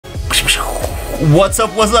What's up,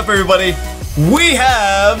 everybody? We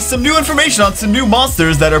have some new information on some new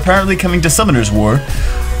monsters that are apparently coming to Summoner's War.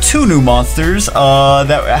 2 new monsters.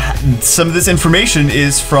 Some of this information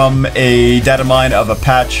is from a data mine of a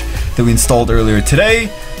patch that we installed earlier today.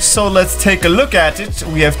 So let's take a look at it.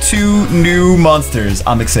 We have 2 new monsters.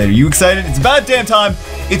 I'm excited. Are you excited? It's about damn time.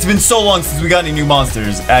 It's been so long since we got any new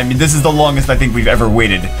monsters. I mean, this is the longest I think we've ever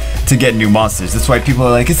waited to get new monsters. That's why people are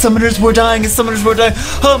like, is Summoner's War dying? Is Summoner's War dying?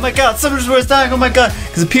 Oh my god, Summoner's War is dying. Oh my god.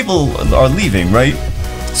 Because people are leaving, right?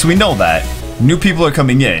 So we know that. New people are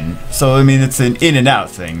coming in. So, I mean, it's an in and out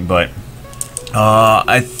thing, but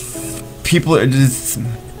people are just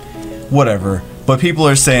whatever. But people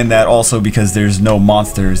are saying that also because there's no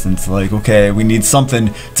monsters, and it's like, okay, we need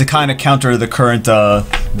something to kind of counter the current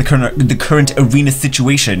arena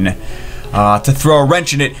situation, to throw a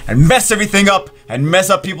wrench in it and mess everything up and mess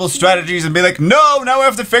up people's strategies and be like, no, now we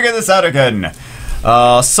have to figure this out again.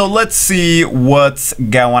 So let's see what's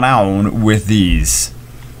going on with these.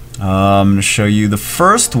 I'm gonna show you. The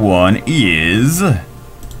first one is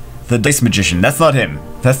the Dice Magician. That's not him.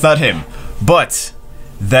 That's not him. But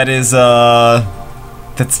that is,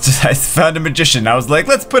 that's just, I found a magician. I was like,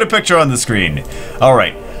 let's put a picture on the screen.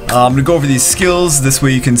 Alright, I'm gonna go over these skills. This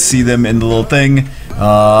way you can see them in the little thing.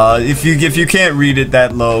 If you can't read it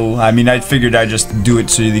that low, I mean, I figured I'd just do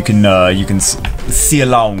it so you can see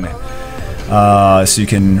along. So you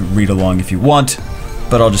can read along if you want.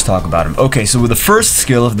 But I'll just talk about him. Okay, so with the first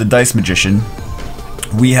skill of the Dice Magician,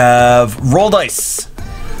 we have Roll Dice.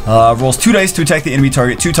 Rolls 2 dice to attack the enemy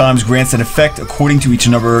target 2 times, grants an effect according to each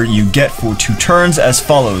number you get for 2 turns as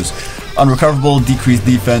follows. Unrecoverable, decreased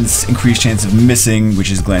defense, increased chance of missing,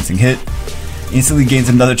 which is glancing hit. Instantly gains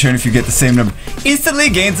another turn if you get the same number. Instantly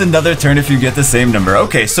gains another turn if you get the same number.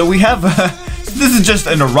 Okay, so we have, this is just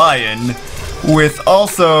an Orion with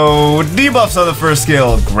also debuffs on the first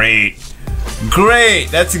skill. Great. Great,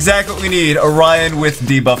 that's exactly what we need. Orion with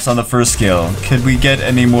debuffs on the first skill. Could we get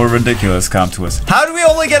any more ridiculous come to us? How do we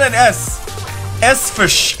only get an S? S for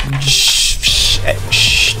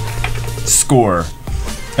score.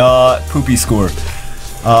 Poopy score.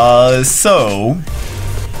 So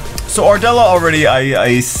Ardella already,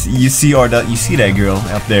 you see Ardella, you see that girl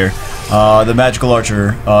up there, the magical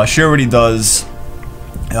archer. She already does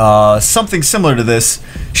something similar to this.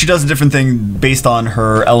 She does a different thing based on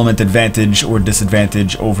her element advantage or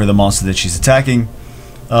disadvantage over the monster that she's attacking.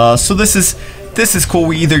 So this is cool.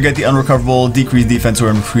 We either get the unrecoverable, decreased defense, or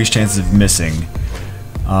increased chances of missing.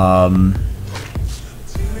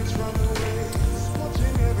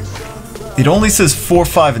 It only says 4,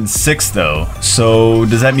 5, and 6 though. So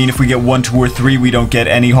does that mean if we get 1, 2, or 3, we don't get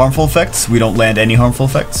any harmful effects? We don't land any harmful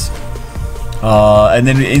effects? And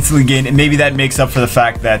then instantly gain. Maybe that makes up for the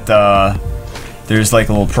fact that there's like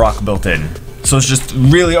a little proc built in. So it's just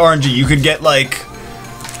really RNG. You could get like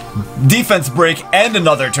defense break and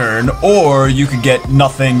another turn, or you could get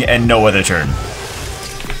nothing and no other turn.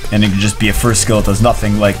 And it could just be a first skill that does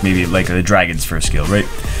nothing, like maybe like the dragon's first skill, right?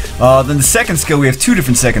 Then the second skill, we have 2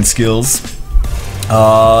 different second skills.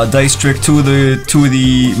 Dice trick, 2 of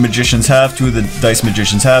the magicians have, 2 of the dice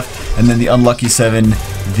magicians have, and then the unlucky 7,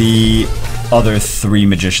 the other 3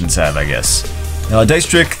 magicians have, I guess. Dice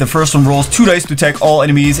trick, the first one rolls 2 dice to attack all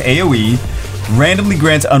enemies AoE, randomly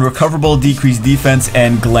grants unrecoverable, decreased defense,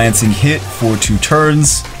 and glancing hit for 2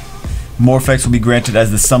 turns. More effects will be granted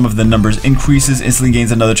as the sum of the numbers increases, instantly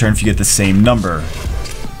gains another turn if you get the same number.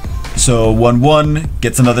 So 1-1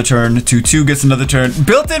 gets another turn, 2-2 gets another turn.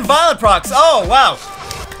 Built-in violent procs! Oh, wow!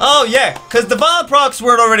 Oh, yeah, because the violent procs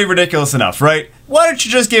weren't already ridiculous enough, right? Why don't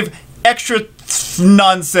you just give extra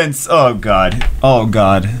nonsense? Oh, God. Oh,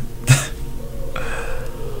 God.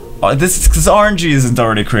 This RNG isn't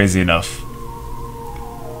already crazy enough.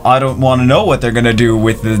 I don't want to know what they're gonna do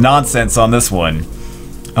with the nonsense on this one.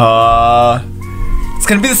 It's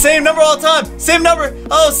gonna be the same number all the time. Same number.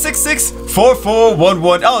 Oh,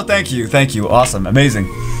 664411. Oh, thank you. Awesome, amazing.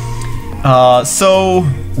 So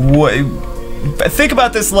think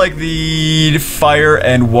about this like the fire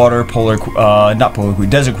and water not polar queen,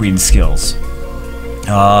 desert queen skills.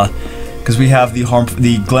 Because we have the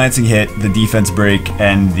glancing hit, the defense break,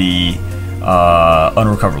 and the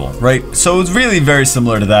unrecoverable, right? So it's really very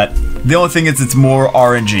similar to that. The only thing is it's more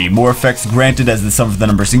RNG, more effects granted as the sum of the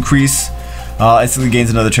numbers increase. Instantly gains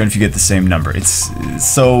another turn if you get the same number. It's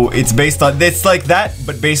based on, it's like that,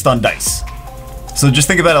 but based on dice. So just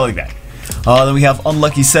think about it like that. Then we have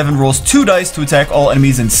Unlucky 7 rolls 2 dice to attack all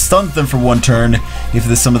enemies and stuns them for 1 turn. If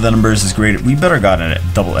the sum of the numbers is greater, we better got a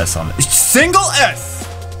double S on it. Single S!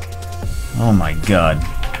 Oh my god.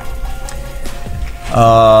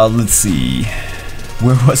 Let's see.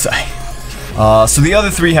 Where was I? So the other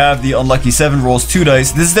 3 have the unlucky 7, rolls 2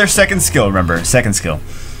 dice. This is their second skill, remember, second skill.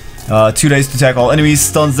 2 dice to attack all enemies,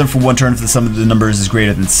 stuns them for 1 turn if the sum of the numbers is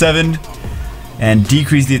greater than 7, and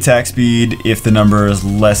decrease the attack speed if the number is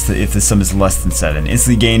if the sum is less than 7.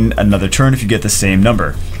 Instantly gain another turn if you get the same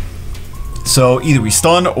number. So either we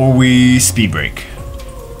stun or we speed break.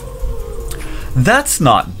 That's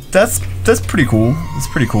pretty cool. That's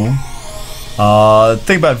pretty cool.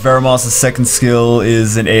 Thing about Veramos's second skill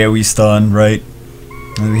is an AoE stun, right?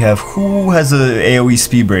 And we have, who has a AoE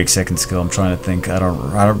speed break second skill? I'm trying to think. I don't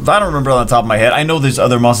remember on the top of my head. I know there's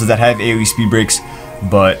other monsters that have AoE speed breaks,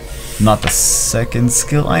 but not the second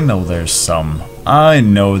skill. I know there's some. I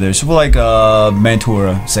know there's, well, like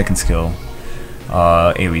Mantura second skill,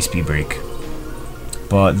 AoE speed break.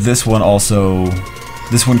 But this one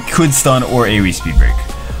could stun or AoE speed break.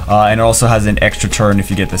 And it also has an extra turn if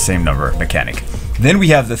you get the same number mechanic. Then we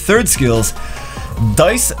have the third skills.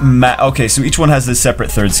 Okay, so each one has a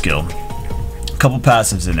separate third skill. A couple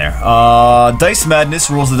passives in there. Dice Madness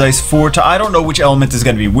rolls the dice 4 to, I don't know which element is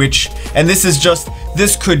going to be which. And this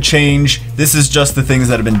could change. This is just the things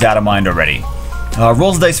that have been data mined already.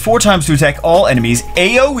 Rolls the dice 4 times to attack all enemies.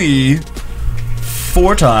 AoE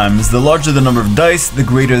 4 times. The larger the number of dice, the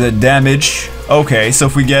greater the damage. Okay, so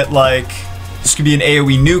if we get like, this could be an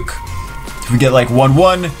AoE nuke. If we get like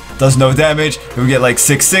 1-1, does no damage. If we get like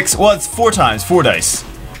 6-6, well, it's 4 times, 4 dice.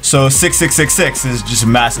 So 6-6-6-6 is just a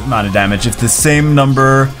massive amount of damage. If the same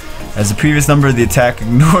number as the previous number, the attack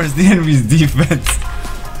ignores the enemy's defense.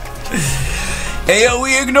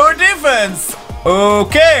 AoE ignore defense.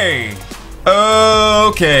 Okay.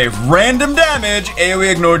 Okay. Random damage,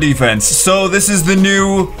 AoE ignore defense. So this is the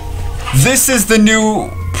new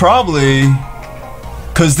probably.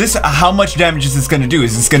 Because this, how much damage is this going to do?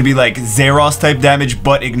 Is this going to be like Zeros type damage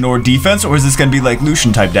but ignore defense? Or is this going to be like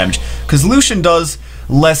Lucian type damage? Because Lucian does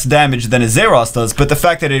less damage than a Zeros does, but the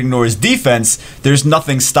fact that it ignores defense, there's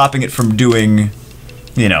nothing stopping it from doing,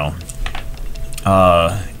 you know,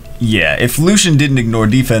 yeah, if Lucian didn't ignore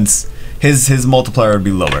defense, his multiplier would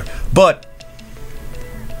be lower. But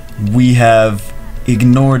we have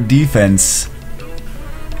ignore defense.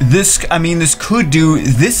 This, I mean, this could do,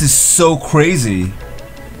 this is so crazy.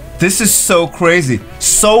 This is so crazy.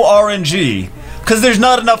 So RNG. Because there's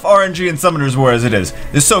not enough RNG in Summoner's War as it is.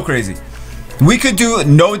 It's so crazy. We could do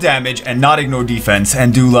no damage and not ignore defense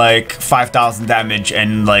and do like 5,000 damage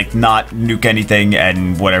and like not nuke anything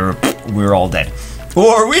and whatever. We're all dead.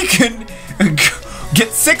 Or we can get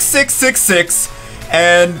 6-6-6-6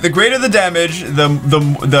 and the greater the damage, or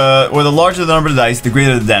the larger the number of dice, the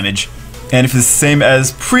greater the damage. And if it's the same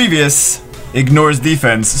as previous, ignores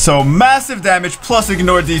defense. So massive damage plus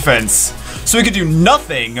ignore defense. So we could do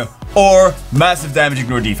nothing or massive damage,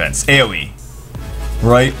 ignore defense. AoE.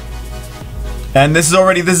 Right? And this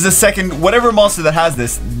is the second, whatever monster that has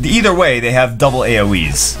this, either way, they have double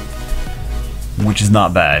AoEs. Which is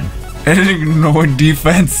not bad. And ignore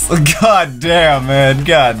defense. God damn, man.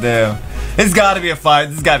 God damn. It's gotta be a 5.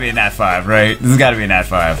 This has gotta be a nat 5, right? This has gotta be a nat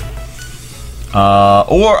 5.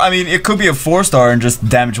 Or, I mean, it could be a 4-star and just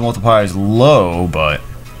damage multiplier is low, but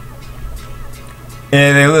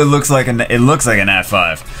it looks like a nat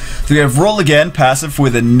 5. So we have roll again, passive for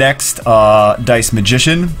the next dice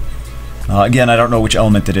magician. Again, I don't know which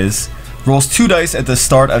element it is. Rolls 2 dice at the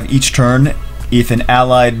start of each turn. If an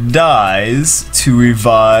ally dies, to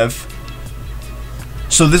revive.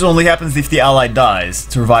 So this only happens if the ally dies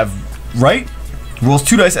to revive, right? Rolls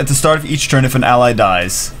 2 dice at the start of each turn if an ally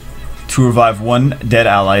dies. To revive 1 dead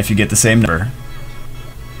ally if you get the same number.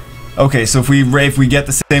 Okay, so if we get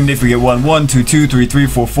the same, if we get 1, 1, 2, 2, 3, 3,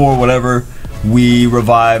 4, 4, whatever, we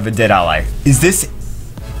revive a dead ally. Is this?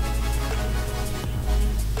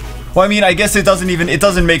 Well, I mean, I guess it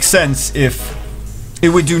doesn't make sense if it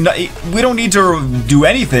would do. We don't need to do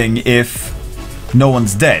anything if no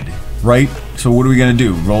one's dead, right? So what are we gonna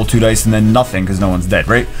do? Roll 2 dice and then nothing because no one's dead,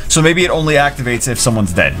 right? So maybe it only activates if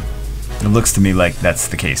someone's dead. It looks to me like that's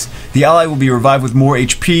the case. The ally will be revived with more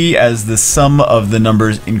HP as the sum of the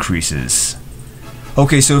numbers increases.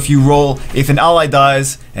 Okay, so if an ally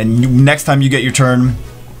dies and next time you get your turn,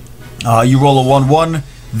 you roll a 1-1,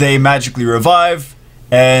 they magically revive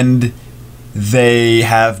and they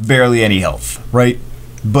have barely any health, right?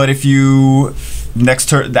 But if next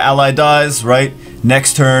turn the ally dies, right?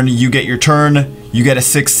 Next turn you get your turn, you get a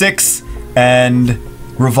 6-6 and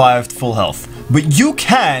revived full health. But you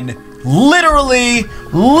can literally,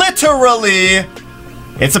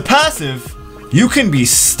 it's a passive. You can be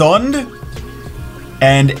stunned,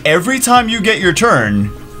 and every time you get your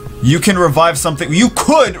turn, you can revive something. You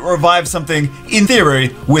could revive something, in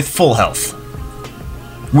theory, with full health.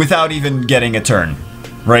 Without even getting a turn.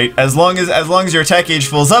 right? As long as your attack gauge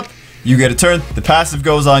fills up, you get a turn. The passive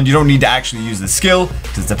goes on. You don't need to actually use the skill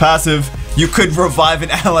because it's a passive. You could revive an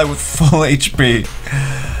ally with full HP.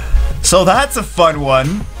 So that's a fun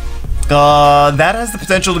one. That has the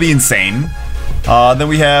potential to be insane. Then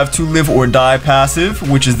we have to live or die passive,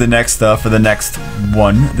 which is the next for the next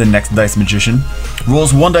one, the next Dice Magician.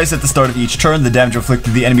 Rolls 1 dice at the start of each turn. The damage inflicted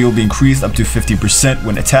to the enemy will be increased up to 50%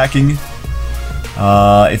 when attacking.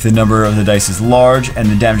 If the number of the dice is large, and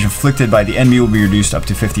the damage inflicted by the enemy will be reduced up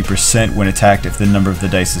to 50% when attacked if the number of the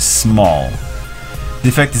dice is small. The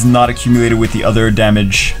effect is not accumulated with the other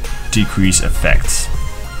damage decrease effects.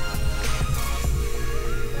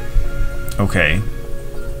 Okay.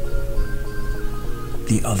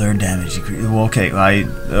 The other damage decrease. Well, okay,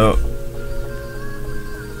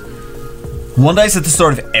 1 dice at the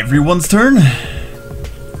start of everyone's turn?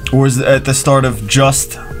 Or is it at the start of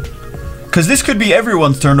just... Because this could be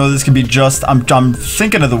everyone's turn, or this could be just... I'm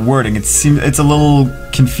thinking of the wording. It's a little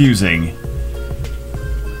confusing.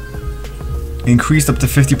 Increased up to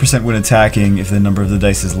 50% when attacking if the number of the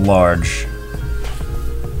dice is large.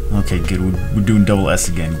 Okay, good. We're doing double S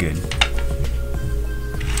again. Good.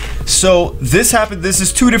 So this happened. This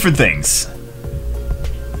is 2 different things.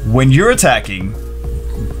 When you're attacking,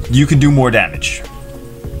 you can do more damage.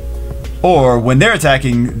 Or when they're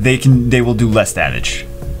attacking, they will do less damage.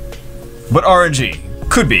 But RNG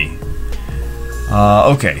could be.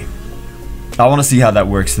 Okay. I want to see how that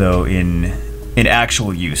works though in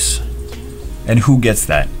actual use, and who gets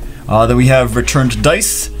that. Then we have returned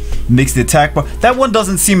dice. Makes the attack bar. That one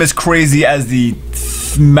doesn't seem as crazy as the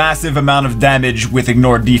massive amount of damage with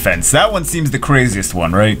ignored defense. That one seems the craziest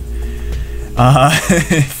one, right?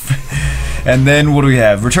 And then what do we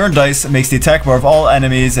have? Return dice makes the attack bar of all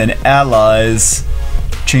enemies and allies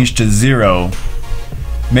change to 0.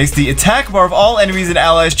 Makes the attack bar of all enemies and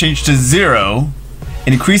allies change to 0.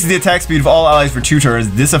 And increases the attack speed of all allies for 2 turns.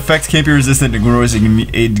 This effect can't be resisted and ignores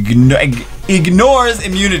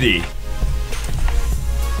immunity.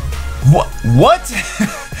 What?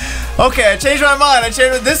 Okay, I changed my mind. I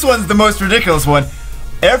changed. This one's the most ridiculous one.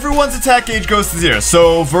 Everyone's attack gauge goes to 0.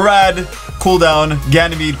 So Varad, cooldown,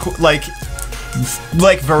 Ganymede, like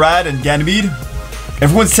Varad and Ganymede.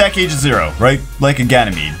 Everyone's attack gauge is 0, right? Like a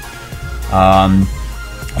Ganymede.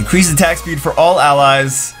 Increase attack speed for all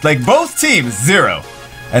allies, like both teams, 0.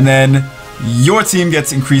 And then your team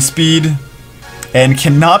gets increased speed and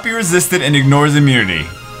cannot be resisted and ignores immunity.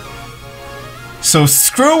 So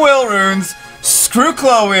screw Will Runes, screw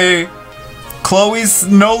Chloe. Chloe's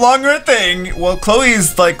no longer a thing. Well, Chloe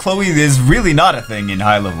is really not a thing in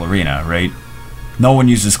high level arena, right? No one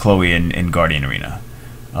uses Chloe in Guardian Arena.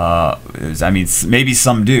 I mean, maybe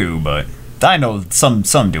some do, but I know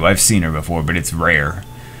some do. I've seen her before, but it's rare.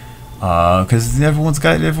 Because everyone's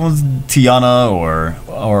Tiana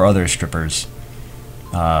or other strippers.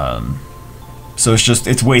 So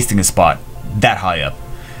it's wasting a spot that high up.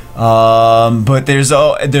 But there's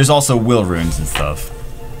also will runes and stuff.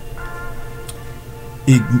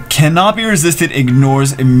 It cannot be resisted,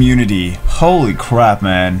 ignores immunity. Holy crap,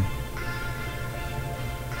 man.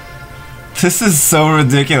 This is so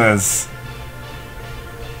ridiculous.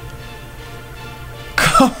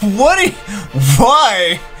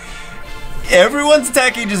 Why? Everyone's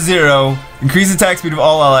attack gauge is 0. Increase attack speed of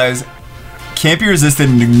all allies. Can't be resisted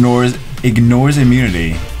and ignores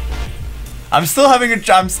immunity. I'm still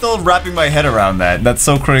wrapping my head around that. That's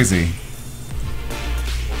so crazy.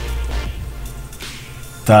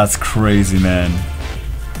 That's crazy, man.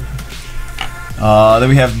 Then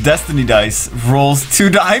we have Destiny Dice. Rolls 2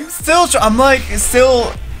 dice.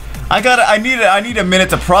 I need a minute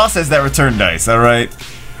to process that return dice, alright?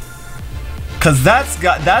 Cause that's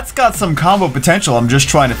got some combo potential. I'm just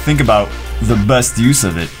trying to think about the best use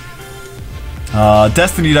of it.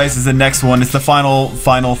 Destiny Dice is the next one. It's the final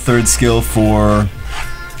 3rd skill for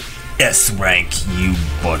S rank, you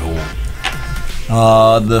butthole.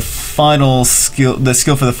 The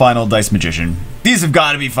skill for the final Dice Magician. These have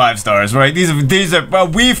got to be 5 stars, right? These are well,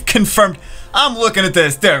 we've confirmed. I'm looking at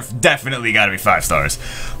this. They're definitely got to be 5 stars.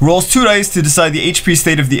 Rolls 2 dice to decide the HP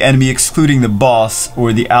state of the enemy, excluding the boss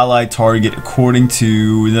or the allied target, according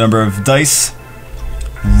to the number of dice.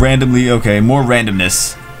 Randomly, okay, more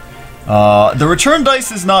randomness. The return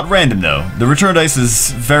dice is not random though. The return dice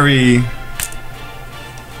is very.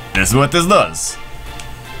 This is what this does.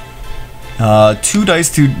 2 dice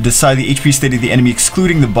to decide the HP state of the enemy,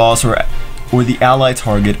 excluding the boss or the ally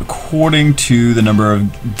target, according to the number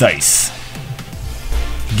of dice.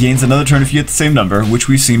 Gains another turn if you get the same number, which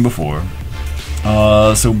we've seen before.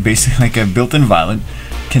 So basically like a built-in violent.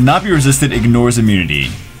 Cannot be resisted, ignores immunity.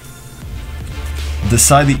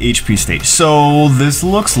 Decide the HP state. So this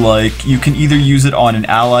looks like you can either use it on an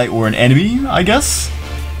ally or an enemy, I guess.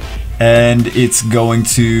 And it's going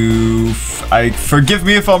to... forgive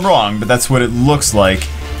me if I'm wrong, but that's what it looks like.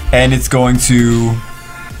 And it's going to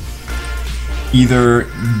either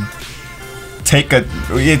take a...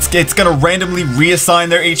 It's going to randomly reassign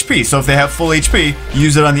their HP. So if they have full HP,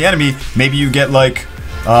 use it on the enemy. Maybe you get like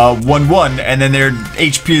 1-1, and then their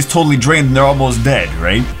HP is totally drained and they're almost dead,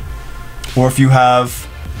 right? Or if you have...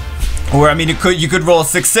 Or I mean, you could roll a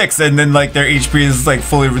 6-6 and then like their HP is like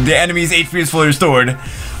fully... The enemy's HP is fully restored.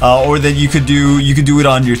 Or then you could do it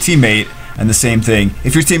on your teammate, and the same thing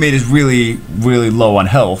if your teammate is really, really low on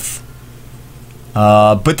health.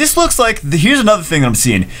 But this looks like here's another thing I'm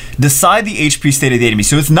seeing. Decide the HP state of the enemy.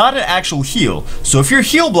 So it's not an actual heal. So if you're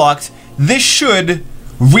heal blocked, this should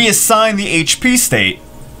reassign the HP state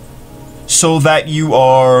so that you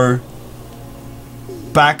are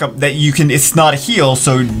back up. That you can. It's not a heal,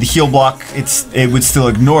 so the heal block it would still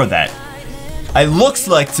ignore that. It looks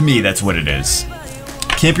like to me that's what it is.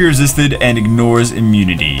 Can't be resisted and ignores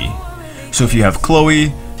immunity. So if you have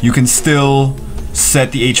Chloe, you can still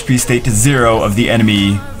set the HP state to 0 of the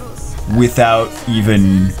enemy without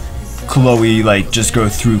even Chloe, like, just go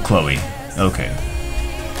through Chloe. Okay.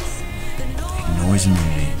 Ignores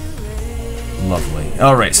immunity. Lovely.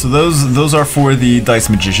 Alright, so those are for the Dice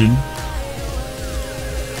Magician.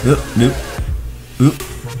 Nope. Oop.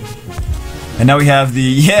 And now we have the...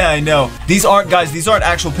 Yeah, I know. These aren't, guys, these aren't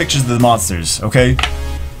actual pictures of the monsters, okay?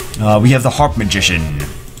 We have the Harp Magician.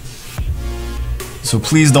 So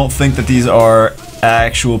please don't think that these are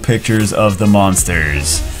actual pictures of the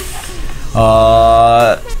monsters.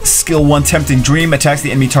 Skill 1, Tempting Dream. Attacks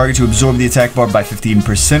the enemy target to absorb the attack bar by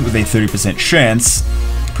 15% with a 30% chance.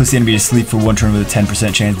 Puts the enemy to sleep for 1 turn with a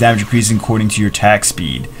 10% chance. Damage increasing according to your attack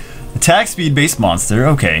speed. Attack speed based monster,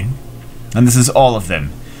 okay. And this is all of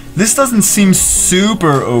them. This doesn't seem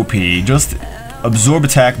super OP. Just absorb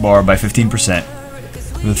attack bar by 15%.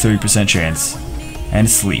 With a 30% chance. And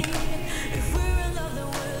sleep.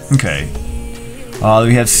 Okay.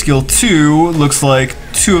 We have skill 2. Looks like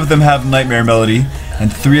 2 of them have Nightmare Melody.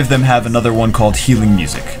 And 3 of them have another one called Healing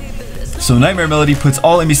Music. So Nightmare Melody puts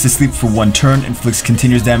all enemies to sleep for 1 turn. Inflicts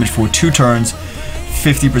continuous damage for 2 turns.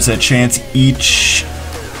 50% chance each.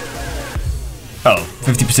 Oh,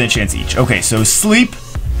 50% chance each. Okay, so sleep.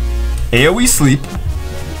 AoE sleep.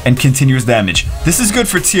 And continuous damage. This is good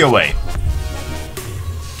for TOA.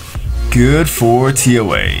 Good for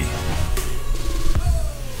TOA.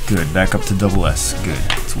 Good, back up to double S. Good,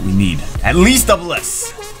 that's what we need. At least double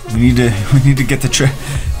S. We need to get the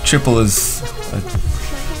triple as.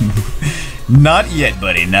 Not yet,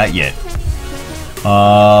 buddy. Not yet.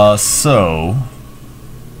 So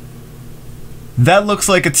that looks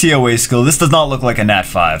like a TOA skill. This does not look like a Nat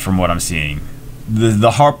 5 from what I'm seeing.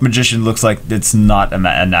 The Harp Magician looks like it's not a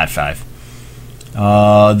Nat 5.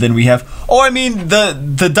 Then we have, I mean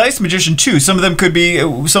the Dice Magician too. Some of them could be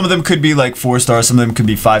like 4 stars, some of them could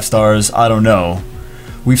be 5 stars. I don't know.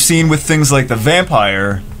 We've seen with things like the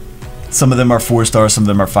Vampire, some of them are 4 stars, some of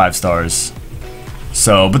them are 5 stars.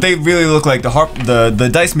 So, but they really look like the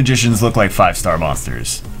Dice Magicians look like 5-star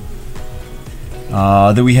monsters.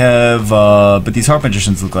 Then we have, but these Harp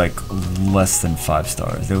Magicians look like less than 5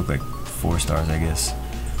 stars. They look like 4 stars, I guess.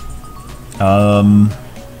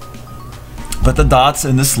 But the dots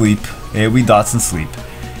and the sleep, AoE dots and sleep.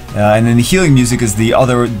 And then the healing music is the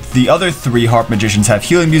other 3 Harp Magicians have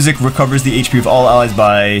healing music, recovers the HP of all allies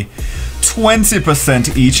by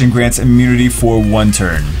 20% each and grants immunity for 1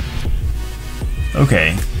 turn.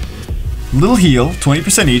 Okay. Little heal,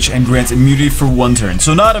 20% each, and grants immunity for 1 turn.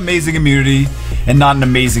 So not amazing immunity, and not an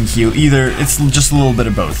amazing heal either. It's just a little bit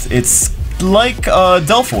of both. It's like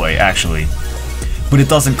Delphoid, actually. But it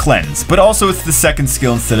doesn't cleanse. But also it's the 2nd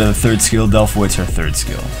skill instead of the 3rd skill. Delphoid's her 3rd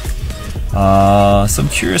skill. So I'm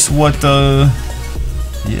curious what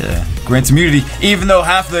yeah, grants immunity, even though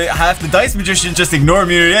half the Dice Magicians just ignore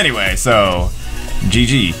immunity anyway, so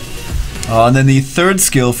GG. And then the 3rd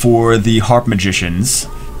skill for the Harp Magicians.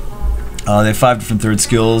 They have 5 different 3rd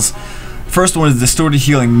skills. First one is Distorted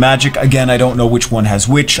Healing Magic. Again, I don't know which one has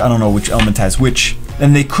which. I don't know which element has which.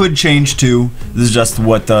 And they could change too. This is just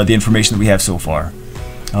what the information that we have so far.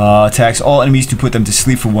 Attacks all enemies to put them to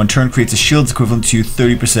sleep for 1 turn. Creates a shield equivalent to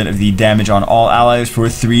 30% of the damage on all allies for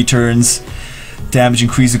 3 turns. Damage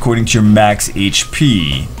increased according to your max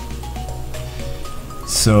HP.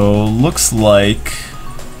 So, looks like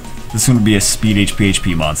this one would be a speed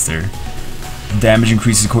HP monster. Damage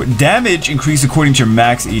increases according to your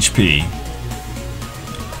max HP.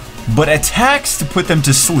 But attacks to put them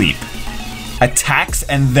to sleep. Attacks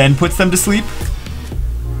and then puts them to sleep?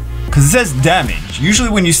 Because it says damage. Usually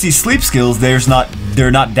when you see sleep skills, they're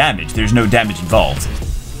not damage. There's no damage involved.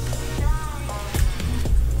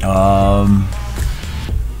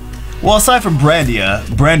 Well, aside from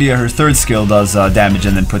Brandia, her third skill does damage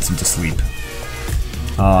and then puts him to sleep.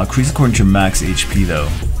 Increase according to your max HP though.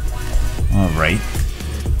 Alright.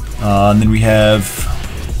 And then we have...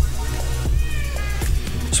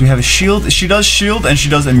 So we have a shield. She does shield and she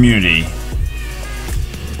does immunity.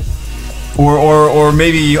 Or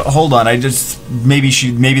maybe, hold on,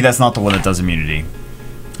 maybe that's not the one that does immunity.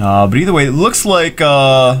 But either way, it looks like,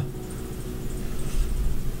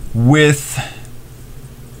 with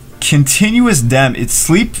continuous it's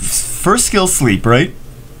sleep, first skill sleep, right?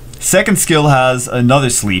 Second skill has another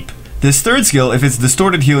sleep. This third skill, if it's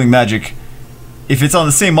distorted healing magic, if it's on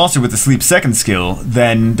the same monster with the sleep second skill,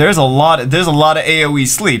 then there's a lot of AoE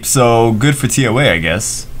sleep, so good for TOA, I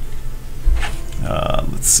guess.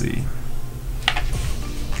 Let's see.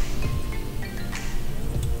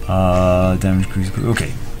 Damage increase.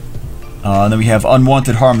 Okay. Then we have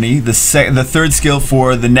Unwanted Harmony, the third skill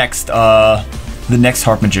for the next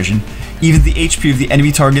Harp Magician. Even the HP of the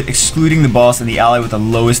enemy target, excluding the boss and the ally with the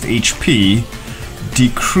lowest HP,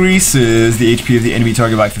 decreases the HP of the enemy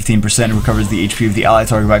target by 15% and recovers the HP of the ally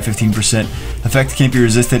target by 15%. Effect can't be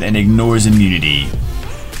resisted and ignores immunity.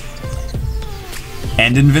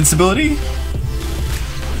 And invincibility?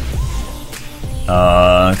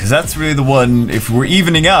 Because that's really the one, if we're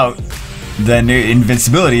evening out, then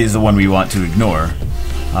invincibility is the one we want to ignore.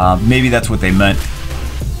 Maybe that's what they meant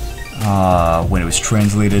when it was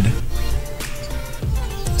translated.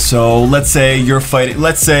 So let's say you're fighting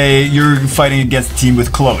against a team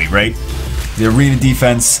with Chloe, right? The arena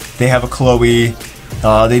defense, they have a Chloe,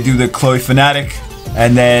 they do the Chloe Fanatic,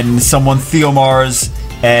 and then someone Theomars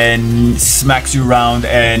and smacks you around,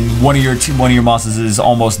 and one of your monsters is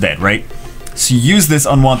almost dead, right? So you use this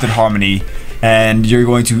Unwanted Harmony, and you're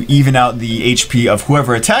going to even out the HP of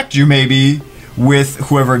whoever attacked you, maybe, with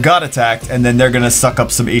whoever got attacked, and then they're gonna suck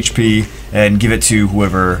up some HP and give it to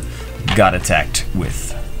whoever got attacked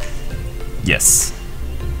with. Yes.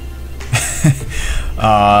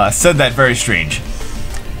 Said that very strange.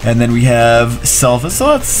 And then we have Selva, so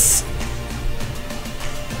that's...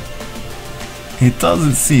 It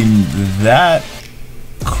doesn't seem that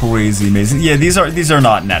crazy amazing. Yeah, these are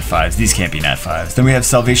not Nat 5s. These can't be Nat 5s. Then we have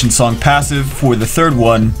Salvation Song passive for the third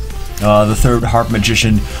one. The third Harp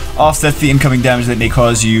Magician offsets the incoming damage that may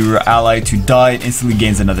cause your ally to die and instantly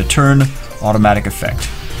gains another turn. Automatic effect.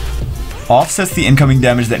 Offsets the incoming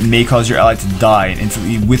damage that may cause your ally to die and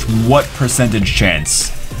instantly with what percentage chance?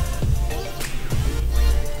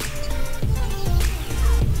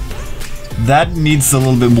 That needs a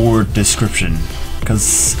little bit more description,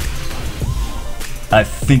 because I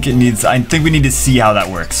think we need to see how that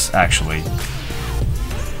works, actually.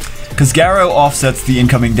 Because Garrow offsets the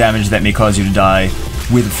incoming damage that may cause you to die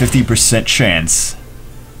with a 50% chance.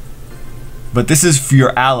 But this is for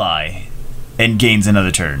your ally and gains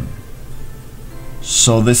another turn.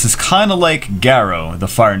 So this is kind of like Garrow, the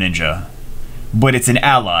Fire Ninja, but it's an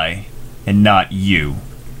ally and not you.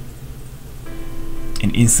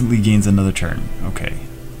 And instantly gains another turn. Okay.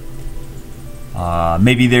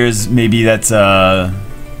 Maybe that's the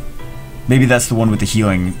one with the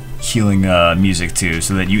healing music too,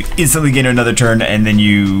 so that you instantly gain another turn and then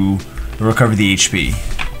you recover the HP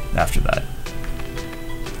after that.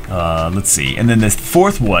 Let's see. And then this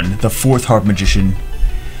fourth one, the fourth Harp Magician.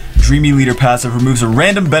 Dreamy Leader passive removes a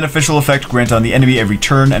random beneficial effect granted on the enemy every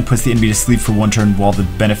turn and puts the enemy to sleep for one turn while the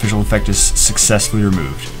beneficial effect is successfully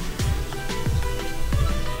removed.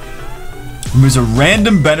 Removes a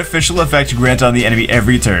random beneficial effect granted on the enemy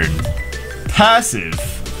every turn. Passive.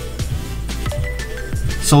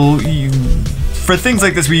 So for things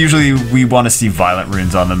like this, we want to see violent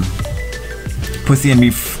runes on them. Puts the enemy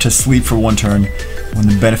to sleep for one turn when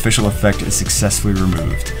the beneficial effect is successfully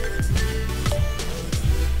removed.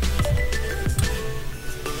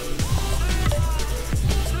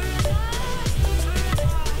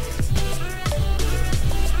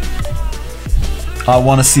 I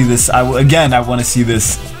want to see this. I want to see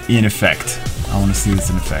this in effect.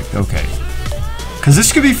 Okay. Because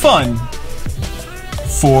this could be fun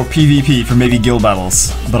for PvP, for maybe guild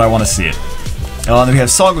battles, but I want to see it. Then we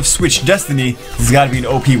have Song of Switch Destiny. This has got to be an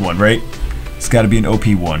OP one, right? It's got to be an OP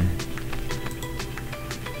one.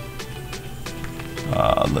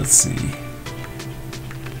 Let's see.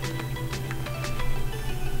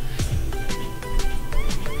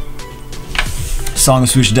 Song of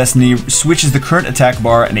Switch Destiny switches the current attack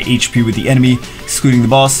bar and the HP with the enemy, excluding the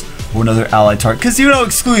boss or another allied target. Because,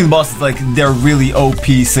 excluding the boss is like they're really OP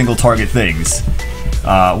single target things.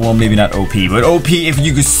 Well, maybe not OP, but OP if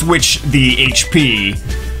you could switch the HP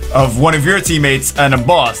of one of your teammates and a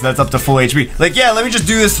boss that's up to full HP. Like, yeah, let me just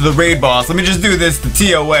do this to the raid boss. Let me just do this to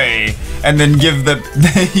TOA, and then give the,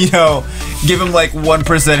 you know, give him like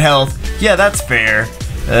 1% health. Yeah, that's fair.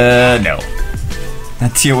 No.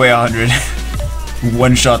 That TOA 100.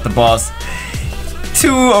 One shot the boss.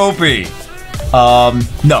 Too OP.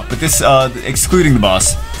 No, but this, excluding the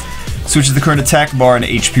boss, switches the current attack bar and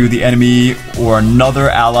HP of the enemy or another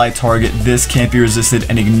ally target. This can't be resisted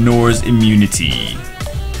and ignores immunity.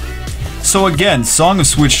 So again, Song of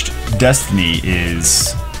Switched Destiny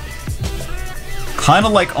is kind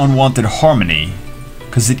of like Unwanted Harmony,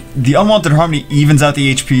 because the Unwanted Harmony evens out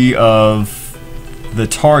the HP of the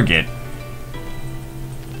target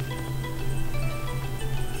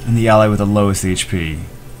and the ally with the lowest HP.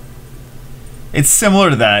 It's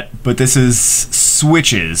similar to that, but this is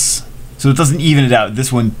switches, so it doesn't even it out.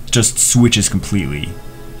 This one just switches completely,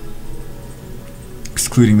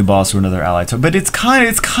 excluding the boss or another ally. But it's kind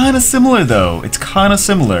of similar though. It's kind of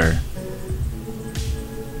similar.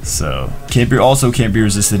 So can't be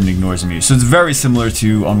resisted and ignores immunity. So it's very similar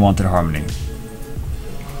to Unwanted Harmony.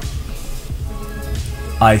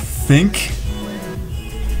 I think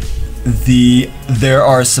there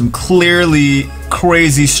are some clearly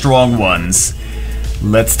crazy strong ones.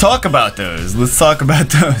 Let's talk about those. Let's talk about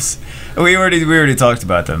those. We already talked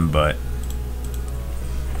about them, but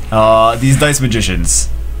these dice magicians.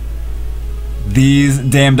 These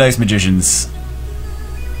damn dice magicians.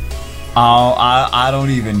 I don't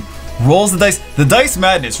even. Rolls the dice. The Dice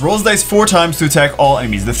Madness. Rolls dice 4 times to attack all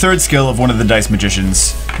enemies. The third skill of one of the dice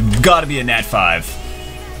magicians. Gotta be a nat 5.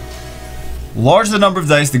 Larger the number of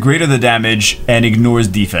dice, the greater the damage, and ignores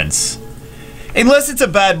defense. Unless it's a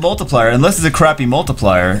bad multiplier, unless it's a crappy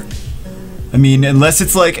multiplier. I mean, unless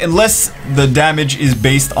the damage is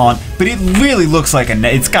based on, but it really looks like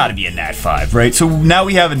it's gotta be a nat 5, right? So now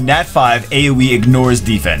we have a nat 5, AoE ignores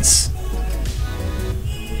defense.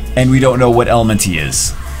 And we don't know what element he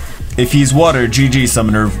is. If he's water, GG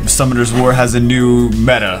Summoner's War has a new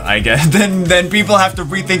meta, I guess. Then people have to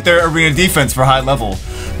rethink their arena defense for high level.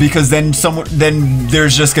 Because then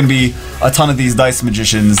there's just gonna be a ton of these dice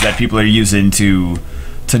magicians that people are using to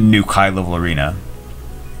nuke high level arena.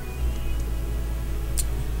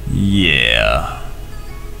 Yeah.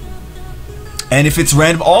 And if it's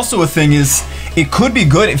random, also a thing is, it could be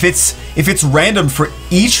good if it's random for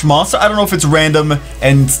each monster. I don't know if it's random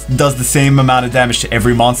and does the same amount of damage to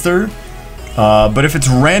every monster, but if it's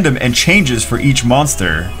random and changes for each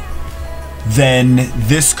monster, then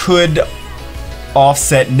this could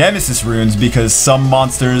offset Nemesis runes, because some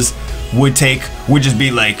monsters would just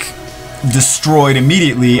be like destroyed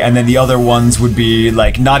immediately, and then the other ones would be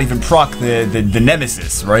like not even proc the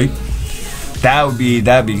Nemesis, right? That'd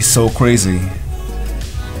be so crazy.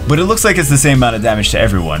 But it looks like it's the same amount of damage to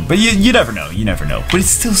everyone. But you never know, you never know. But it's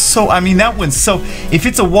still so, I mean, that one's so, if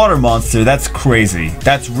it's a water monster, that's crazy.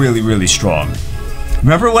 That's really, really strong.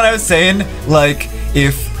 Remember when I was saying, like,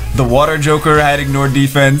 if the water joker had ignored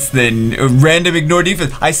defense, then random ignore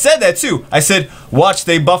defense? I said that too. I said, watch,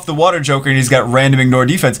 they buff the water joker and he's got random ignore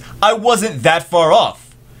defense. I wasn't that far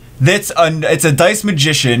off. It's a dice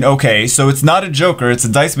magician, okay, so it's not a joker, it's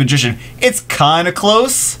a dice magician. It's kind of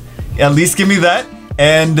close. At least give me that.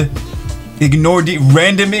 And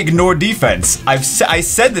random ignore defense. I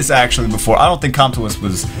said this actually before. I don't think Comptoist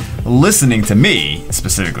was listening to me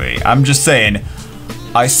specifically. I'm just saying,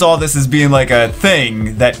 I saw this as being like a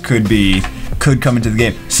thing that could come into the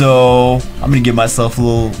game. So I'm gonna give myself a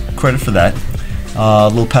little credit for that. A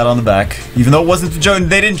little pat on the back. Even though it wasn't the Joker,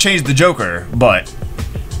 they didn't change the Joker, but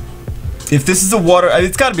if this is a water,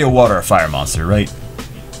 it's gotta be a water or fire monster, right?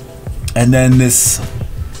 And then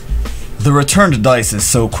the return to dice is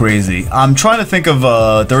so crazy. I'm trying to think of,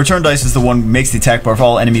 the return dice is the one makes the attack bar of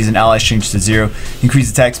all enemies and allies change to 0.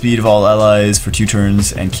 Increase attack speed of all allies for 2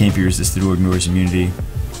 turns and can't be resisted or ignores immunity.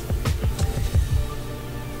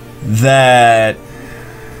 That's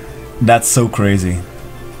so crazy.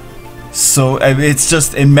 So, it's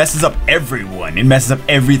just, it messes up everyone. It messes up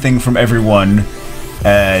everything from everyone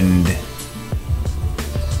and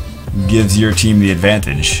gives your team the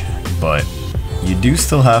advantage. But you do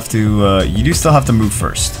still have to move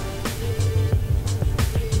first.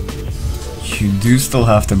 You do still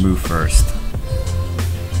have to move first.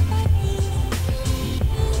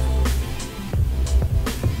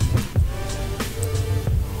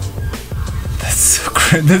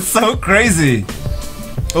 That's so crazy.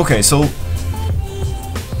 Okay, so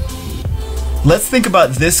let's think about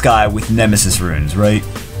this guy with Nemesis runes, right?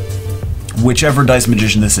 Whichever dice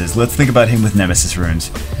magician this is, let's think about him with Nemesis runes.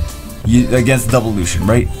 against double Lucian,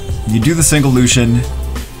 right? You do the single Lucian.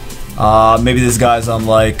 Maybe this guy's on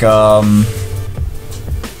like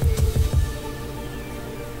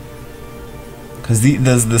because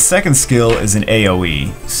the second skill is an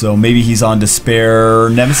AoE, so maybe he's on Despair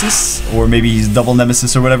Nemesis, or maybe he's double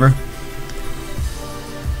Nemesis or whatever.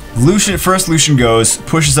 First Lucian goes,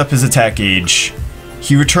 pushes up his attack gauge.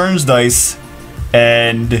 He returns dice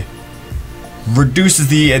and reduces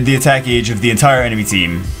the attack gauge of the entire enemy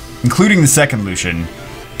team, including the second Lucian.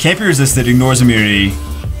 Can't be resisted, ignores immunity,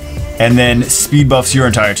 and then speed buffs your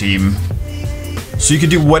entire team. So you can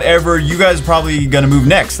do whatever. You guys are probably gonna move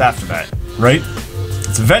next after that, right?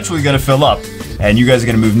 It's eventually gonna fill up, and you guys are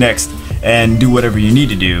gonna move next and do whatever you need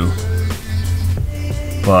to do.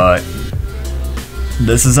 But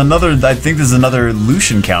this is another, I think this is another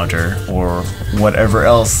Lucian counter, or whatever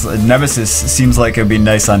else. Nemesis seems like it'd be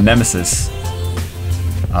nice on Nemesis.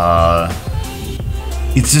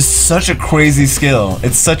 It's just such a crazy skill.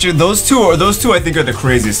 It's such a, those two I think are the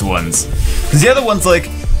craziest ones. Because the other ones, like,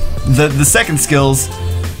 the second skills,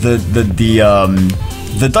 the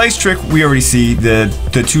dice trick we already see, the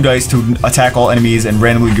 2 dice to attack all enemies and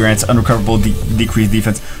randomly grants unrecoverable decreased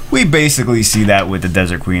defense. We basically see that with the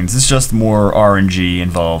Desert Queens. It's just more RNG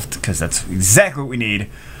involved, because that's exactly what we need.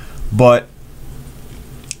 But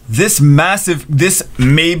this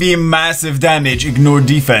maybe massive damage, ignore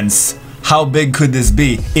defense. How big could this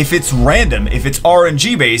be? If it's random, if it's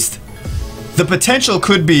RNG based, the potential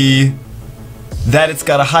could be that it's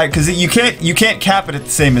got a high, because you can't cap it at the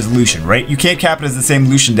same as Lucian, right? You can't cap it as the same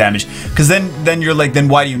Lucian damage, because then you're like, then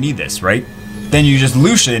why do you need this, right? Then you just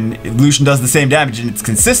Lucian does the same damage and it's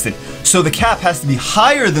consistent. So the cap has to be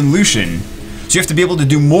higher than Lucian. So you have to be able to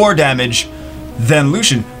do more damage than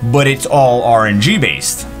Lucian, but it's all RNG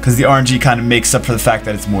based, because the RNG kind of makes up for the fact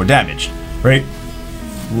that it's more damage, right?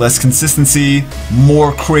 Less consistency,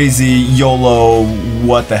 more crazy YOLO,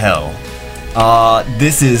 what the hell.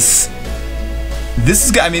 This is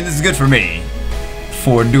I mean, this is good for me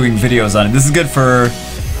for doing videos on it. This is good for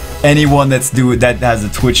anyone that has a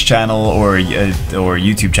Twitch channel or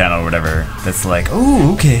YouTube channel or whatever. That's like,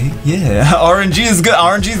 oh, okay, yeah. RNG is good.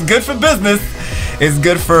 RNG is good for business. It's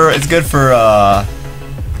good for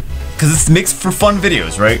because it makes for fun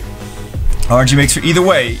videos, right? RNG makes for, either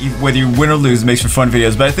way, whether you win or lose, makes for fun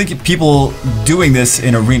videos. But I think people doing this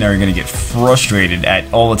in Arena are gonna get frustrated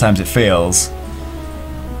at all the times it fails.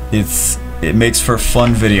 It makes for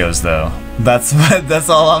fun videos, though. That's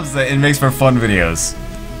all I'm saying. It makes for fun videos.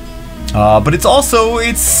 But it's also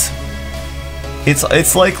it's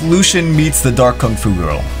like Lucian meets the Dark Kung Fu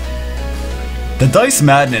Girl. The Dice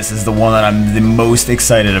Madness is the one that I'm the most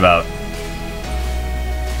excited about.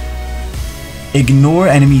 Ignore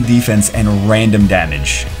enemy defense and random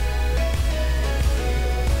damage.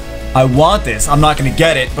 I want this. I'm not gonna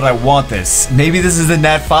get it, but I want this. Maybe this is the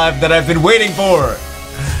Nat 5 that I've been waiting for.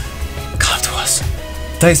 Come to us.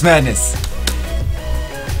 Dice Madness.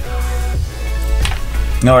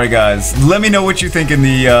 Alright guys, let me know what you think in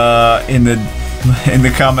the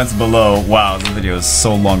comments below. Wow, the video is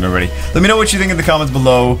so long already. Let me know what you think in the comments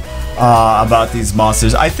below about these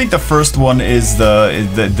monsters. I think the first one is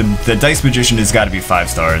the Dice Magician has got to be 5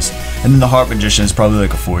 stars, and then the Harp Magician is probably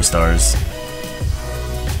like a 4 stars.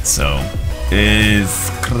 So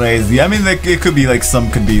it's crazy. I mean, like, it could be like,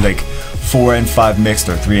 some could be like 4 and 5 mixed,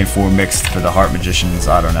 or 3 and 4 mixed for the Harp Magicians.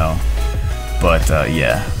 I don't know, but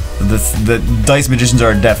yeah. The Dice Magicians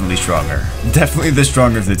are definitely stronger. Definitely the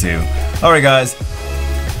stronger of the two. Alright guys,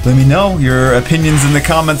 let me know your opinions in the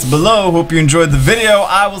comments below. Hope you enjoyed the video.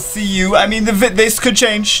 I will see you. I mean, this could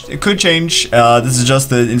change. It could change. This is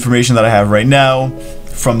just the information that I have right now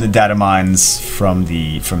from the data mines from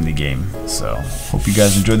the game. So, hope you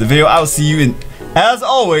guys enjoyed the video. I will see you, as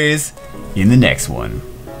always, in the next one.